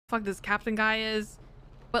fuck this captain guy is.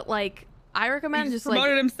 But like, I recommend He just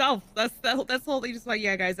promoted like himself. That's the whole thing. Just like,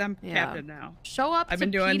 yeah, guys, I'm captain now. show up I've to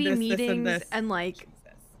been doing PD this, meetings this, and like Jesus.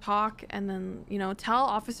 talk, and then tell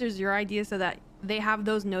officers your ideas so that they have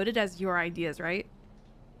those noted as your ideas, right?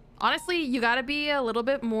 Honestly, you got to be a little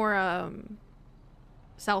bit more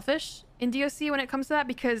selfish in DOC when it comes to that,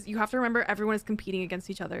 because you have to remember everyone is competing against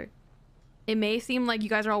each other. It may seem like you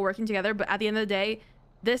guys are all working together, but at the end of the day,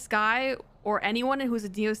 this guy or anyone who's a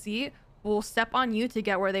DOC will step on you to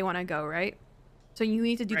get where they want to go, right? So you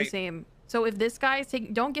need to do the same. So if this guy is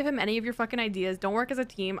taking, don't give him any of your fucking ideas. Don't work as a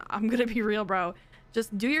team. I'm gonna be real, bro.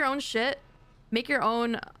 Just do your own shit, make your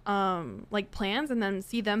own like plans, and then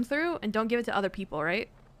see them through, and don't give it to other people, right?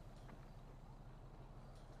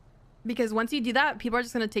 Because once you do that, people are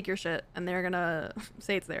just gonna take your shit and they're gonna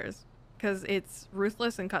say it's theirs, because it's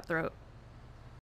ruthless and cutthroat.